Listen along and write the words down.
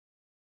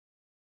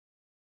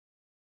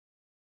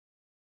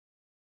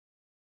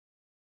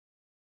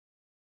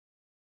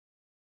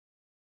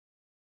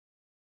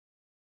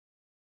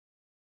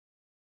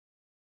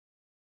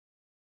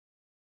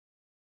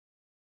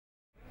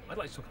I'd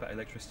like to talk about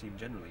electricity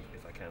generally,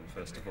 if I can,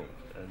 first of all.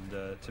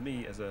 And to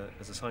me, as a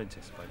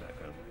scientist by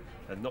background,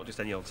 and not just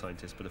any old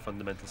scientist, but a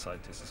fundamental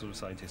scientist, a sort of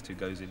scientist who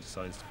goes into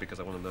science because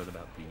I want to learn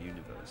about the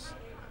universe,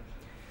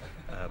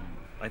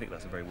 I think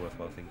that's a very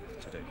worthwhile thing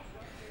to do.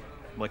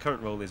 My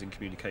current role is in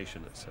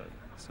communication at CERN,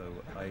 so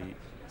I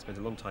spent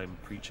a long time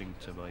preaching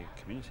to my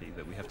community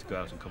that we have to go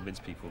out and convince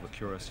people that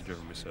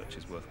curiosity-driven research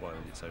is worthwhile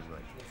in its own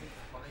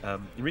right.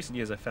 In recent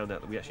years, I found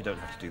out that we actually don't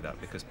have to do that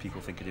because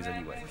people think it is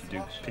anyway. If you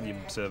do opinion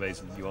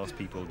surveys and you ask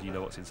people, do you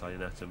know what's inside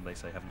an atom, they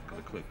say, haven't got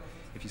a clue.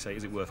 If you say,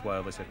 is it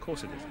worthwhile, they say, of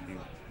course it is. If you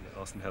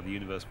ask them how the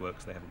universe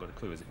works, they haven't got a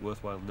clue. Is it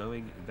worthwhile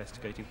knowing,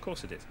 investigating? Of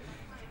course it is.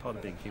 It's part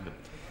of being human.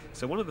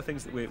 So one of the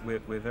things that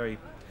we're very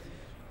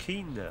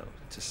keen now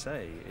to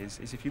say is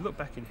if you look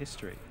back in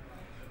history,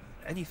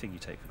 anything you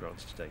take for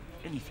granted today,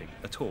 anything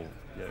at all,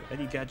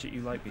 any gadget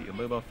you like, be it your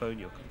mobile phone,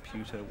 your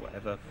computer,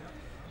 whatever,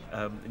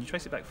 and you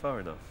trace it back far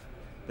enough,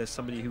 there's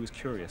somebody who was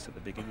curious at the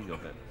beginning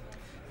of it.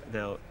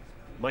 Now,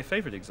 my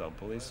favourite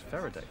example is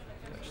Faraday,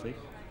 actually,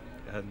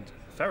 and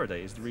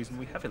Faraday is the reason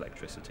we have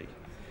electricity.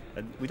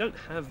 And we don't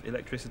have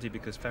electricity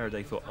because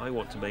Faraday thought, I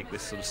want to make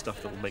this sort of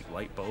stuff that will make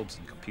light bulbs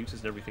and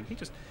computers and everything. He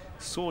just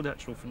saw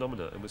natural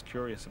phenomena and was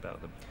curious about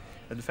them.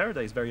 And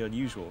Faraday is very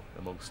unusual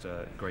amongst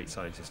great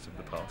scientists of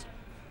the past.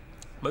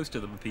 Most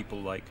of them are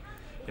people like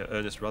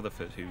Ernest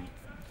Rutherford, who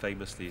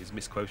famously is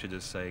misquoted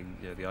as saying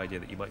the idea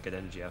that you might get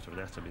energy out of an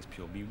atom is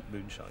pure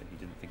moonshine. He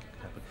didn't think it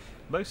could happen.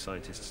 Most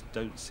scientists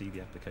don't see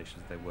the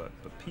applications of their work,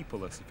 but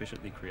people are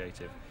sufficiently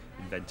creative,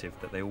 inventive,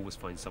 that they always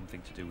find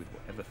something to do with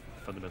whatever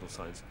fundamental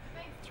science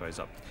throws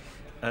up.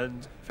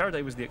 And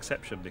Faraday was the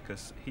exception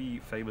because he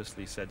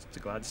famously said to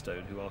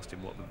Gladstone, who asked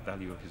him what the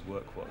value of his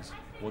work was,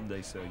 "One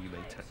day, sir, you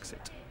may tax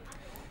it."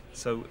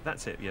 So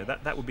that's it.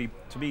 That would be,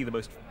 to me, the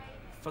most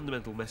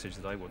fundamental message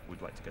that I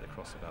would like to get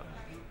across about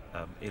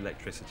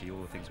electricity,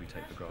 all the things we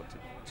take for granted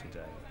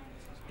today,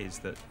 is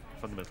that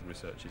fundamental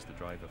research is the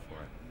driver for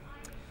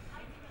it.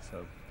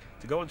 So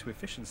to go on to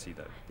efficiency,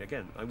 though,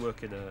 again, I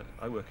work in a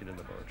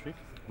laboratory,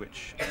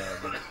 which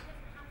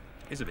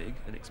is a big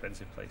and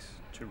expensive place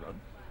to run.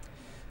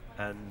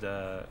 And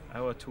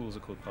our tools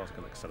are called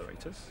particle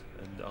accelerators,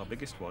 and our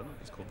biggest one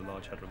is called the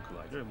Large Hadron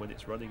Collider, and when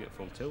it's running at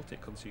full tilt,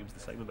 it consumes the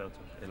same amount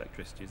of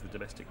electricity as the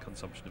domestic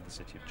consumption of the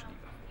city of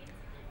Geneva.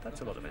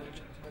 That's a lot of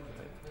energy.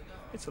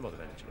 It's a lot of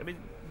energy. I mean,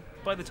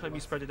 by the time you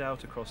spread it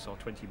out across our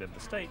 20 member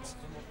states,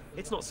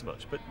 it's not so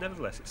much, but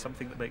nevertheless, it's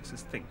something that makes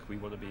us think we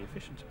want to be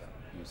efficient about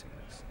using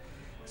this.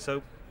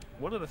 So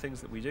one of the things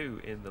that we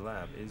do in the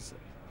lab is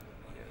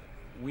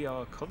we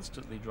are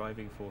constantly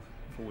driving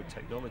forward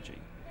technology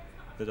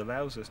that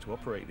allows us to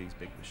operate these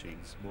big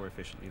machines more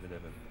efficiently than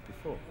ever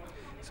before.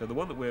 So the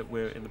one that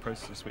we're in the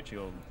process of switching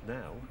on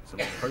now, so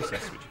the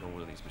process switching on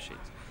one of these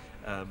machines,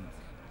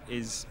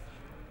 is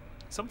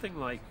something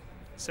like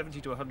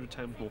 70 to 100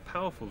 times more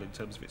powerful in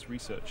terms of its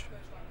research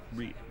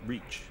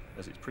reach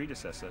as its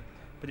predecessor,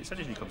 but its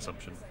energy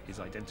consumption is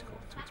identical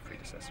to its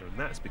predecessor, and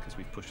that's because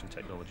we've pushed the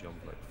technology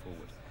envelope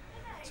forward.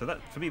 So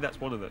that, for me, that's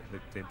one of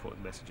the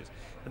important messages.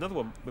 Another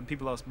one, when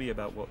people ask me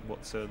about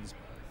what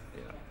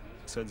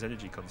CERN's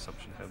energy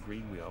consumption, how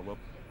green we are, well,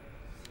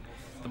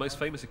 the most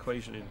famous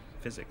equation in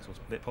physics,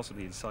 or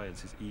possibly in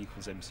science, is E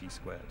equals mc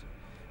squared.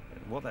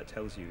 And what that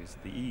tells you is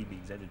the E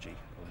means energy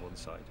on one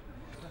side,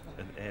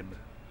 and m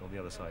on the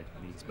other side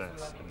means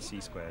mass, and c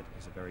squared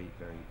is a very,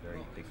 very,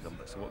 very big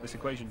number. So what this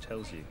equation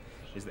tells you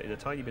is that in a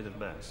tiny bit of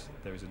mass,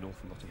 there is an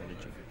awful lot of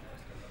energy.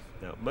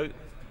 Now, I wouldn't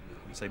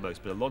say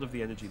most, but a lot of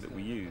the energy that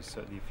we use,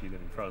 certainly if you live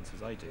in France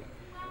as I do,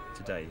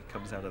 today,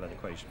 comes out of that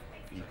equation.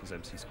 E equals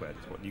mc squared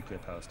is what nuclear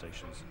power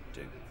stations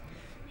do.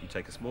 You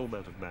take a small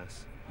amount of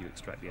mass, you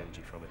extract the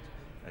energy from it,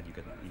 and you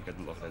get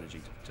a lot of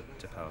energy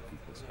to power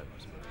people's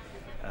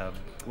homes.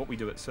 What we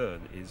do at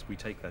CERN is we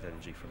take that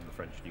energy from the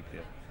French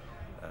nuclear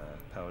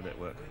power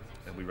network,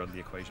 and we run the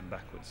equation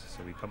backwards.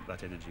 So we pump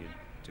that energy in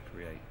to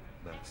create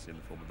mass in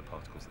the form of the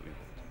particles that we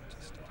want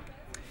to study.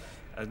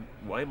 And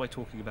why am I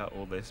talking about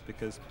all this?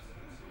 Because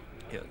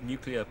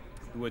the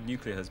word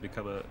nuclear has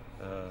become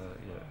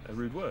a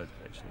rude word,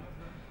 actually,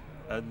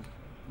 and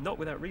not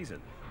without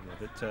reason.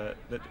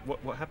 That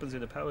what happens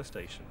in a power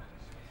station,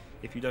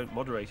 if you don't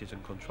moderate it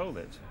and control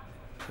it,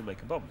 can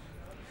make a bomb.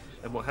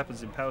 And what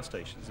happens in power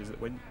stations is that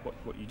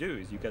what you do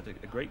is you get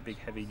a great big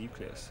heavy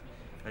nucleus,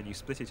 and you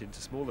split it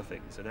into smaller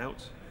things and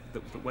out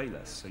that weigh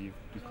less. So you've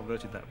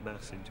converted that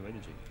mass into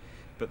energy.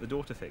 But the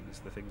daughter things,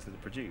 the things that are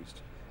produced,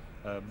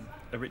 are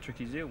a bit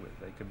tricky to deal with.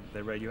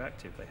 They're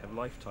radioactive. They have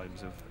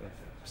lifetimes of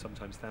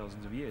sometimes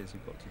thousands of years.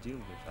 You've got to deal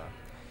with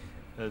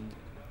that. And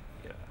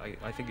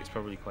I think it's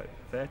probably quite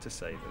fair to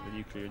say that the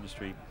nuclear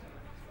industry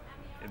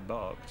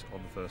embarked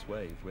on the first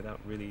wave without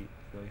really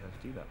knowing how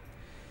to do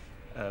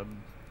that.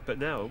 But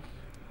now,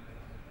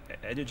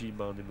 energy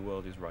demand in the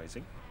world is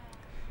rising.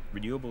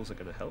 Renewables are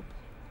going to help.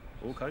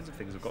 All kinds of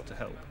things have got to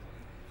help.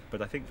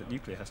 But I think that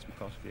nuclear has to be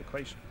part of the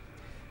equation.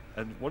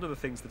 And one of the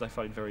things that I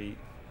find very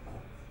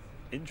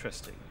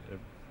interesting, a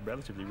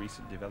relatively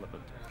recent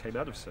development, came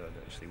out of CERN,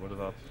 actually. One of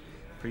our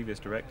previous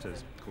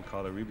directors, called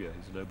Carlo Rubbia,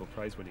 who's a Nobel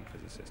Prize-winning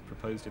physicist,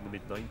 proposed in the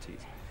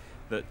mid-90s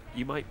that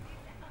you might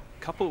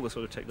couple the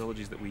sort of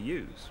technologies that we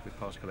use with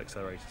particle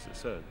accelerators at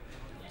CERN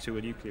to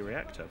a nuclear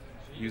reactor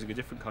using a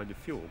different kind of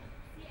fuel.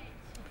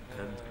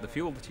 And the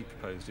fuel that he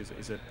proposed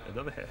is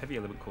another heavy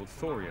element called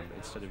thorium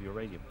instead of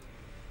uranium.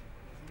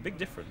 The big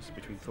difference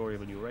between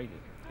thorium and uranium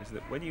is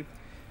that when you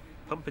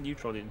pump a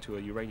neutron into a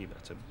uranium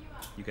atom,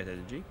 you get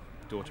energy,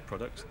 daughter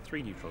product,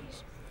 3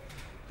 neutrons.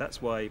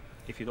 That's why,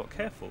 if you're not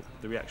careful,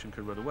 the reaction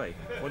can run away.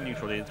 1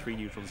 neutron in, 3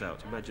 neutrons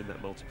out. Imagine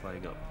that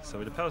multiplying up. So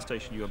in a power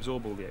station, you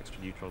absorb all the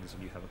extra neutrons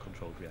and you have a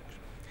controlled reaction.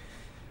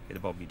 In a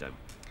bomb, you don't.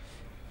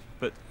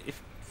 But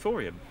if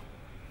thorium,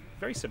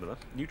 very similar,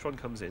 neutron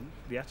comes in,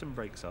 the atom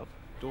breaks up,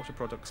 daughter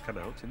products come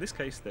out. In this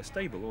case, they're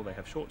stable or they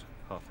have short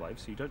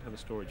half-lives, so you don't have a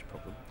storage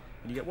problem,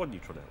 and you get 1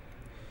 neutron out.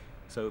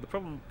 So the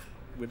problem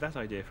with that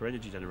idea for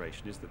energy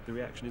generation is that the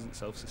reaction isn't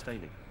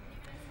self-sustaining.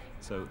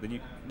 So the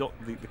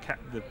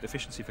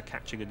efficiency for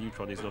catching a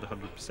neutron is not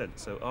 100%.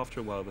 So after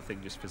a while, the thing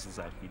just fizzles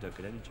out and you don't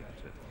get energy out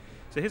of it.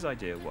 So his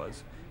idea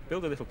was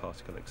build a little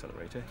particle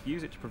accelerator,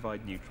 use it to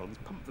provide neutrons,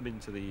 pump them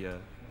into the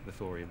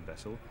thorium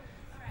vessel,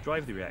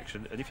 drive the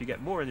reaction, and if you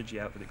get more energy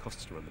out than it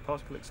costs to run the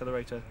particle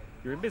accelerator,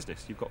 you're in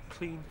business. You've got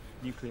clean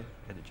nuclear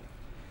energy.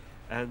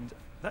 And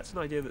that's an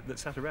idea that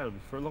sat around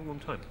for a long, long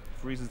time,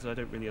 for reasons that I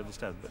don't really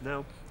understand. But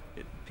now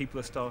people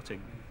are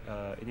starting,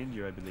 in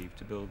India, I believe,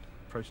 to build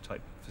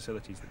prototype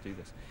facilities that do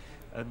this.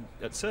 And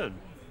at CERN,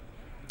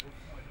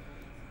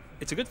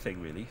 it's a good thing,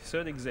 really.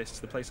 CERN exists,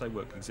 the place I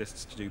work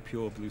exists to do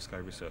pure blue sky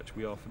research.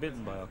 We are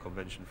forbidden by our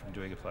convention from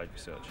doing applied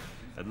research,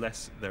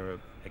 unless there are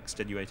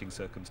extenuating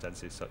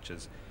circumstances such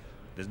as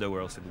there's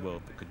nowhere else in the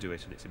world that could do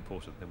it and it's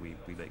important, then we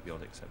make the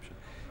odd exception.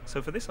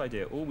 So for this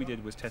idea, all we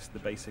did was test the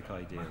basic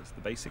ideas,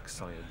 the basic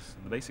science,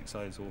 and the basic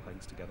science all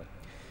hangs together.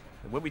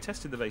 And when we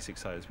tested the basic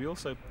science, we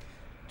also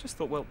just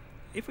thought, well,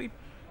 if we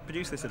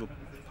produce this little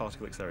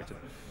particle accelerator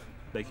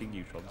making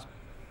neutrons,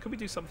 could we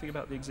do something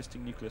about the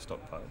existing nuclear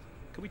stockpile?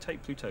 Could we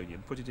take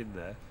plutonium, put it in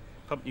there,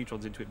 pump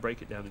neutrons into it,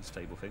 break it down into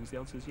stable things? The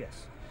answer is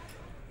yes.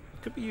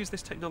 Could we use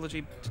this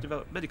technology to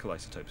develop medical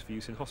isotopes for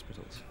use in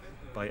hospitals?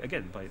 By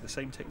the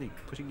same technique,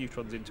 putting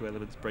neutrons into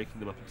elements, breaking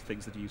them up into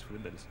things that are useful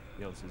in medicine?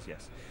 The answer is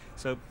yes.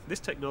 So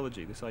this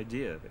technology, this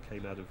idea that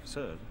came out of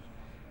CERN,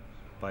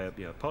 by a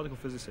particle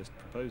physicist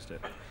proposed it,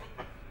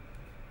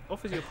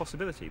 offers you a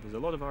possibility. There's a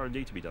lot of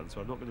R&D to be done,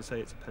 so I'm not going to say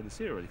it's a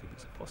panacea or anything.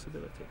 It's a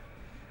possibility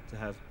to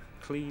have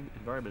clean,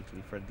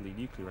 environmentally friendly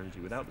nuclear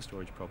energy without the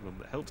storage problem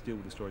that helps deal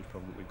with the storage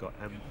problem that we've got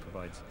and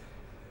provides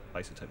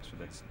isotopes for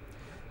medicine.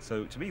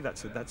 So to me,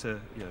 that's an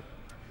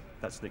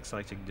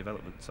exciting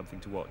development, something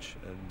to watch.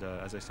 And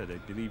as I said, I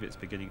believe it's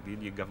beginning. The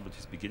Indian government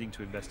is beginning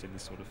to invest in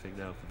this sort of thing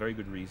now for very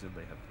good reason.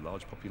 They have a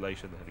large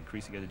population, they have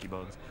increasing energy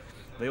demands.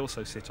 They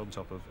also sit on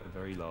top of a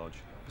very large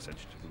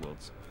percentage of the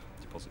world's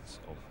deposits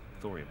of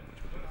thorium,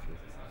 which would be the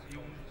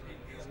fuel.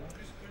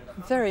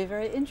 Very,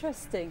 very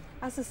interesting.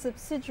 As a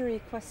subsidiary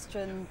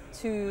question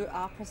to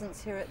our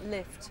presence here at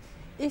Lift,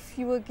 if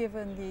you were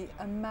given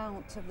the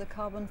amount of the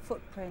carbon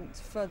footprint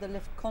for the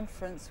Lift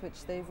conference,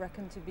 which they've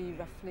reckoned to be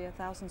roughly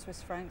 1,000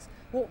 Swiss francs,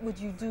 what would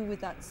you do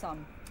with that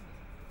sum?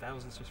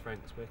 1,000 Swiss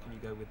francs, where can you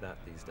go with that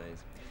these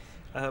days?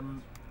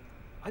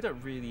 I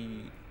don't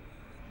really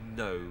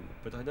know,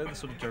 but I know the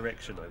sort of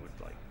direction I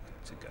would like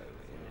to go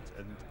in it.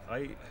 And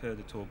I heard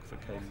a talk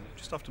that came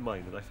just after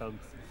mine that I found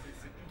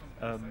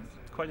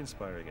quite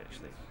inspiring,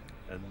 actually.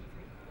 And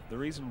the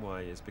reason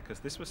why is because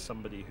this was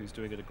somebody who's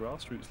doing at a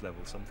grassroots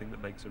level something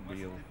that makes a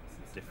real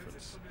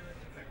difference.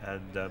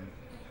 And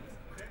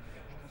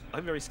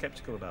I'm very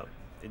sceptical about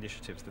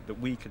initiatives that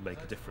we can make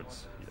a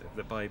difference.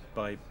 That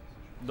by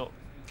not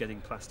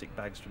getting plastic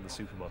bags from the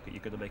supermarket,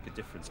 you're going to make a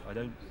difference. I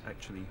don't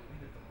actually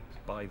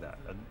buy that.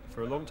 And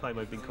for a long time,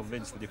 I've been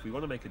convinced that if we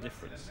want to make a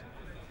difference,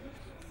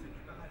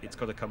 it's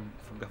got to come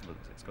from government.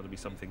 It's got to be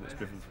something that's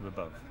driven from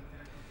above.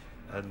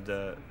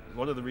 And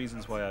one of the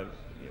reasons why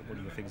one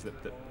of the things that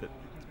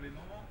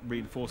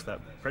reinforce that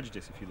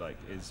prejudice, if you like,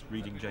 is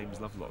reading James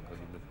Lovelock,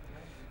 the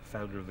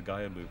founder of the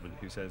Gaia movement,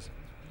 who says,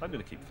 I'm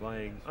going to keep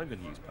flying, I'm going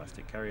to use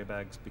plastic carrier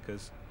bags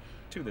because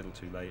too little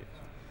too late,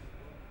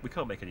 we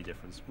can't make any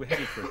difference, we're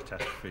headed for a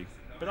catastrophe.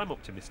 But I'm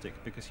optimistic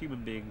because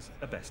human beings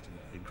are best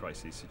in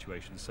crisis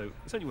situations, so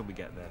it's only when we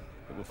get there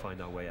that we'll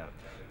find our way out.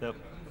 Now,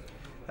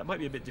 that might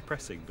be a bit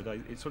depressing, but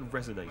it sort of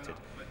resonated.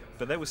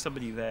 But there was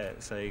somebody there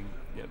saying,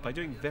 by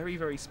doing very,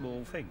 very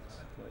small things,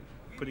 like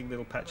putting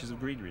little patches of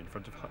greenery in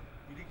front of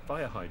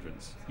fire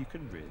hydrants, you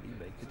can really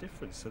make a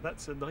difference. So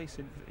that's a nice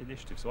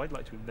initiative. So I'd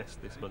like to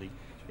invest this money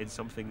in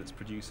something that's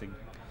producing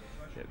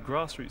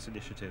grassroots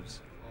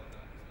initiatives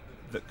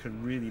that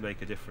can really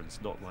make a difference,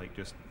 not like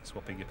just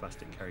swapping your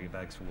plastic carrier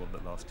bags for one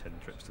that lasts 10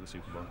 trips to the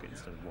supermarket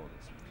instead of one.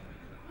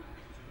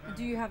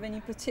 Do you have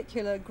any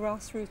particular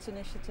grassroots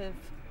initiative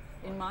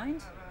in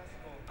mind?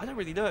 I don't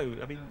really know.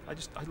 I mean,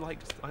 I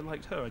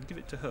liked her. I'd give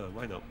it to her.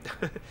 Why not?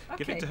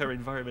 Give it to her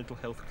environmental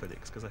health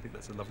clinics, because I think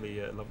that's a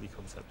lovely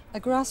concept. A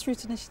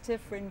grassroots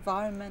initiative for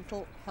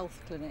environmental health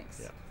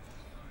clinics.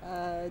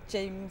 Yeah.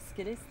 James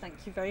Gillies, thank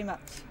you very much.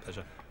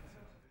 Pleasure.